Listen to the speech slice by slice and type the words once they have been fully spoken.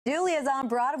Julia's on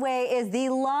Broadway is the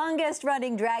longest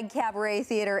running drag cabaret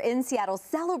theater in Seattle,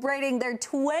 celebrating their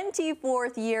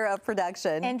 24th year of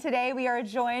production. And today we are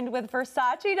joined with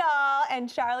Versace doll and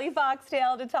Charli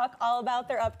Foxtail to talk all about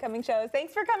their upcoming shows.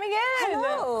 Thanks for coming in.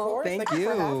 Hello. Thank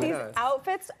you. These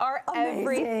outfits are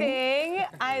everything.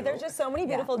 There's just so many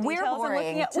beautiful details. We're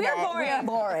boring. We're boring. We're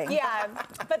boring. Yeah,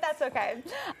 but that's okay.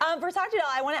 Versace doll,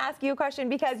 I want to ask you a question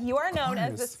because you are known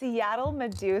as the Seattle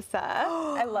Medusa.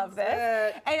 I love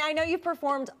this. And I know you've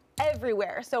performed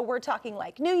everywhere. So we're talking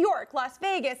like New York, Las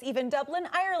Vegas, even Dublin,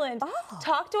 Ireland.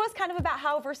 Talk to us kind of about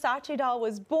how Versace doll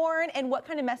was born and what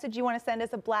kind of message you want to send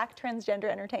as a Black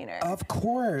transgender entertainer. Of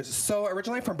course. So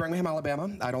originally from Birmingham,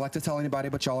 Alabama. I don't like to tell anybody,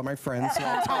 but y'all are my friends, so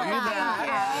I'll tell you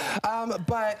that.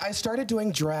 But I started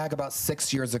doing drag about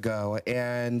 6 years ago,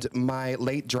 and my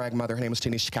late drag mother, her name was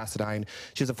Tanisha Cassadine.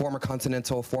 She's a former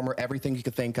Continental, former everything you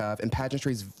could think of, and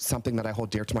pageantry is something that I hold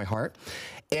dear to my heart.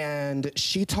 And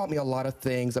she taught me a lot of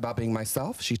things about being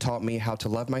myself. She taught me how to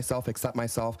love myself, accept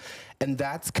myself, and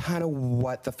that's kind of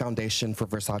what the foundation for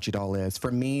Versace doll is.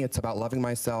 For me, it's about loving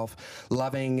myself,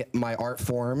 loving my art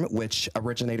form, which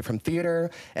originated from theater,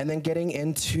 and then getting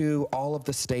into all of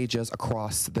the stages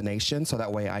across the nation, so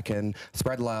that way I can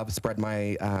spread love, spread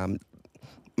my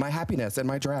my happiness and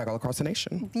my drag all across the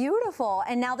nation. Beautiful.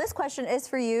 And now this question is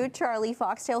for you, Charli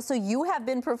Foxtail. So you have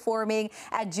been performing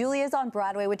at Julia's on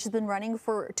Broadway, which has been running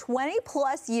for 20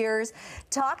 plus years.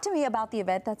 Talk to me about the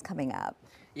event that's coming up.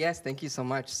 Yes, thank you so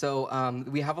much. So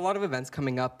we have a lot of events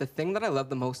coming up. The thing that I love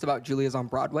the most about Julia's on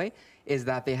Broadway is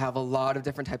that they have a lot of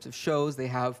different types of shows. They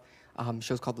have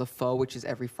shows called Le Faux, which is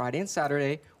every Friday and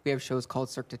Saturday. We have shows called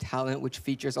Cirque du Talent, which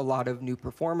features a lot of new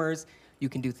performers. You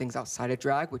can do things outside of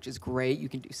drag, which is great. You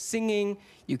can do singing,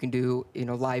 you can do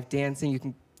live dancing. You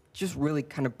can just really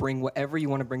kind of bring whatever you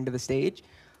want to bring to the stage.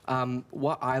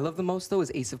 What I love the most, though,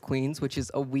 is Ace of Queens, which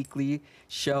is a weekly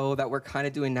show that we're kind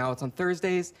of doing now. It's on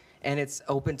Thursdays, and it's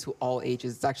open to all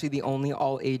ages. It's actually the only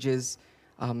all-ages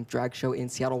drag show in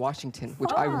Seattle, Washington, which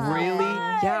I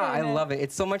love it.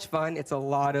 It's so much fun. It's a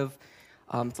lot of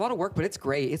work, but it's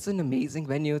great. It's an amazing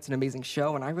venue. It's an amazing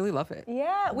show, and I really love it.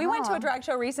 Yeah, we went to a drag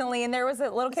show recently, and there was a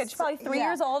little kid, she's probably 3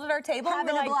 years old, at our table.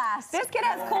 Having a blast. This kid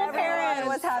has cool parents.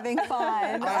 Was having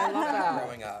fun. I love that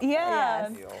growing up. Yeah.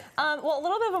 Well, a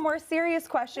little bit of a more serious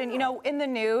question. You know, in the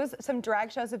news, some drag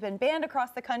shows have been banned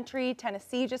across the country.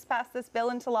 Tennessee just passed this bill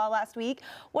into law last week.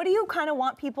 What do you kind of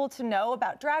want people to know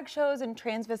about drag shows and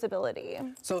trans visibility?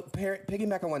 So,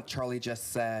 piggyback on what Charli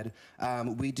just said,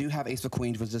 we do have Ace of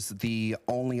Queens, which is the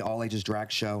only all-ages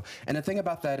drag show. And the thing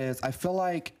about that is, I feel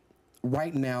like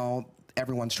right now,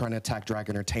 everyone's trying to attack drag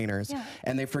entertainers,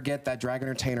 and they forget that drag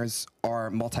entertainers are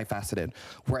multifaceted.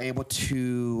 We're able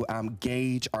to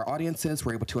gauge our audiences,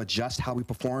 we're able to adjust how we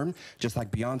perform, just like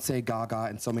Beyonce, Gaga,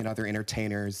 and so many other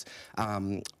entertainers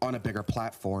on a bigger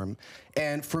platform.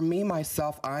 And for me,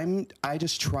 myself, I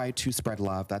just try to spread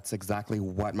love. That's exactly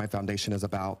what my foundation is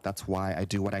about. That's why I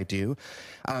do what I do.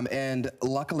 And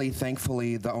luckily,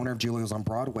 thankfully, the owner of Julia's on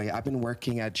Broadway, I've been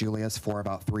working at Julia's for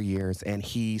about 3 years, and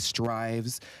he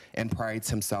strives and prides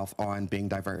himself on being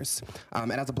diverse.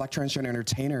 And as a Black transgender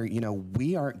entertainer,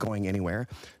 we aren't going anywhere.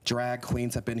 Drag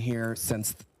queens have been here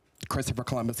since Christopher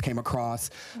Columbus came across.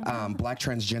 Black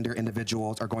transgender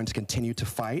individuals are going to continue to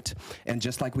fight. And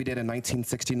just like we did in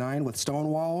 1969 with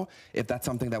Stonewall, if that's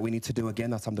something that we need to do again,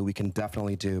 that's something we can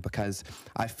definitely do, because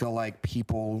I feel like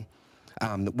people,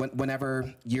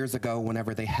 years ago,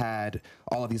 whenever they had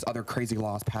all of these other crazy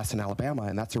laws passed in Alabama,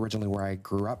 and that's originally where I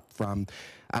grew up from,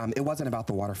 it wasn't about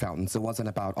the water fountains. It wasn't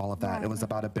about all of that. It was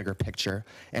about a bigger picture.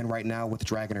 And right now with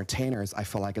drag entertainers, I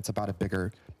feel like it's about a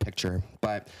bigger picture.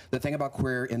 But the thing about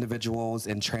queer individuals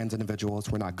and trans individuals,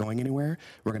 we're not going anywhere.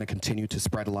 We're going to continue to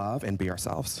spread love and be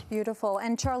ourselves. Beautiful.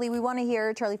 And Charli,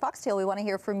 Charli Foxtail, we want to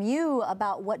hear from you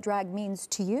about what drag means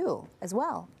to you as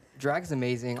well. Drag's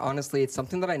amazing. Honestly, it's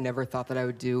something that I never thought that I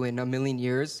would do in a million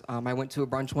years. I went to a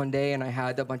brunch one day and I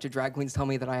had a bunch of drag queens tell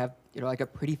me that I have, like a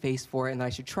pretty face for it and that I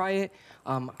should try it.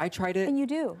 I tried it. And you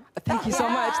do. Thank you so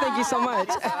much. Thank you so much.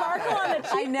 Sparkle on the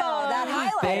cheekbone. I know, that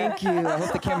highlight. Thank you. I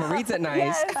hope the camera reads it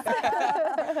nice.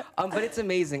 But it's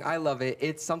amazing. I love it.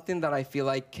 It's something that I feel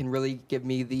like can really give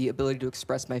me the ability to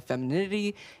express my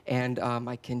femininity, and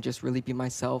I can just really be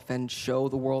myself and show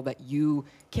the world that you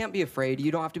can't be afraid.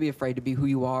 You don't have to be afraid to be who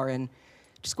you are, and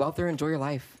just go out there and enjoy your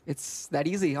life. It's that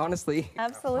easy, honestly.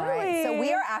 Absolutely. All right, so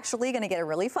we are actually going to get a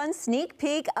really fun sneak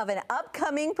peek of an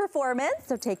upcoming performance,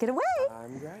 so take it away.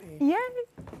 I'm ready. Yay.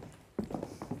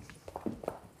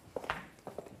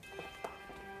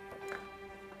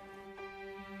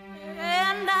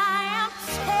 And I am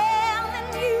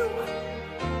telling you,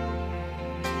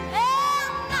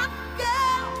 I'm not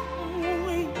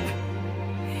going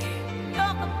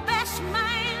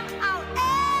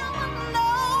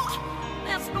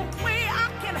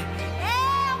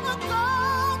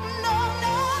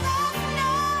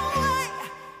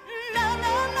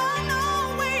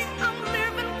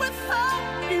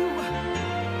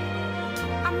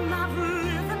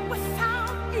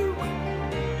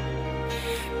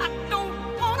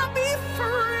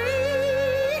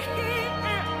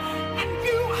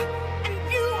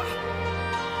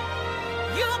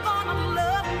you're gonna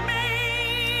love me.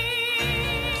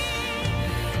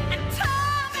 And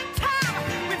time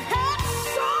we've had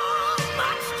so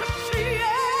much to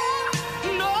share.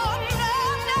 No, no,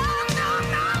 no, no,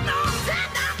 no, no.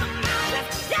 Stand down the mountain,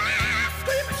 yeah,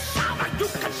 scream and shout. You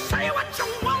can say what you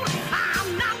want. I'm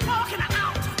not walking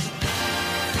out.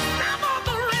 I'm on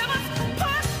the rivers,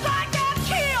 push, strike, and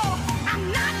kill. I'm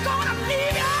not gonna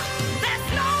leave you. There's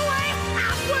no way I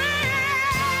will.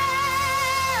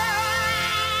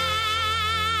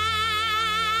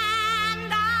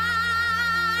 And I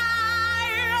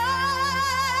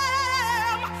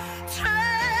am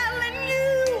telling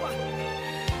you,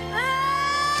 I'm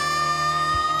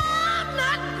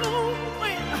not gonna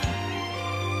win.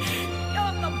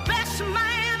 You're the best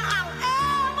man I'll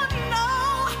ever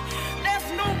know. There's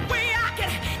no way I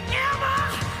can ever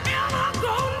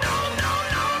go. No, no,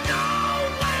 no, no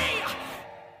way.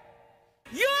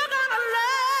 You're gonna love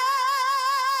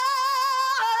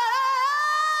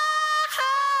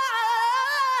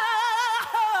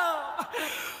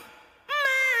me.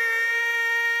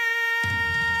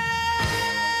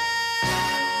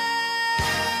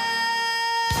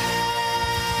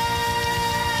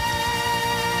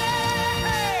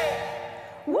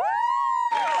 Woo!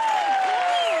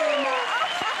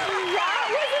 That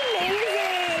was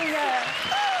amazing.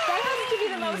 That has to be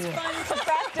the most fun to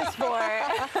practice for.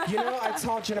 You know, I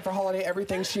taught Jennifer Holiday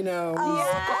everything she knows.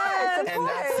 Yes, of And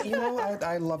that's, course. you know,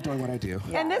 I love doing what I do.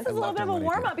 And this is I a little love bit of a doing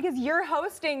what I do. warm-up because you're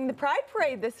hosting the Pride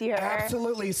Parade this year.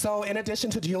 Absolutely. So in addition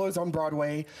to Julia's on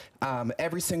Broadway,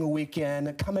 every single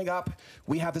weekend, coming up,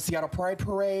 we have the Seattle Pride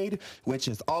Parade, which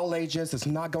is all ages. It's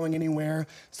not going anywhere.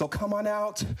 So come on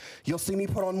out. You'll see me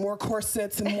put on more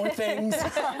corsets and more things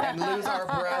and lose our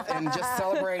breath and just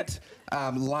celebrate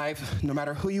life, no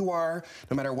matter who you are,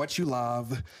 no matter what you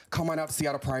love. Come on out to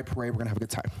Seattle Pride Parade. We're going to have a good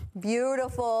time.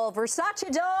 Beautiful.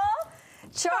 Versace doll,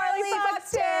 Charli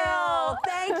Foxtail.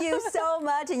 Thank you so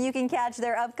much. And you can catch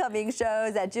their upcoming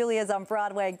shows at Julia's on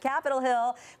Broadway and Capitol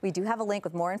Hill. We do have a link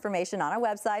with more information on our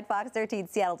website,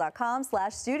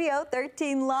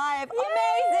 fox13seattle.com/studio13live.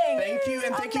 Amazing. Thank you,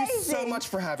 and thank you so Amazing. much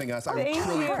for having us. I Thank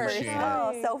truly you. appreciate it.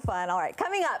 Oh, so fun. All right,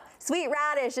 coming up, Sweet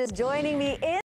Radish is joining me in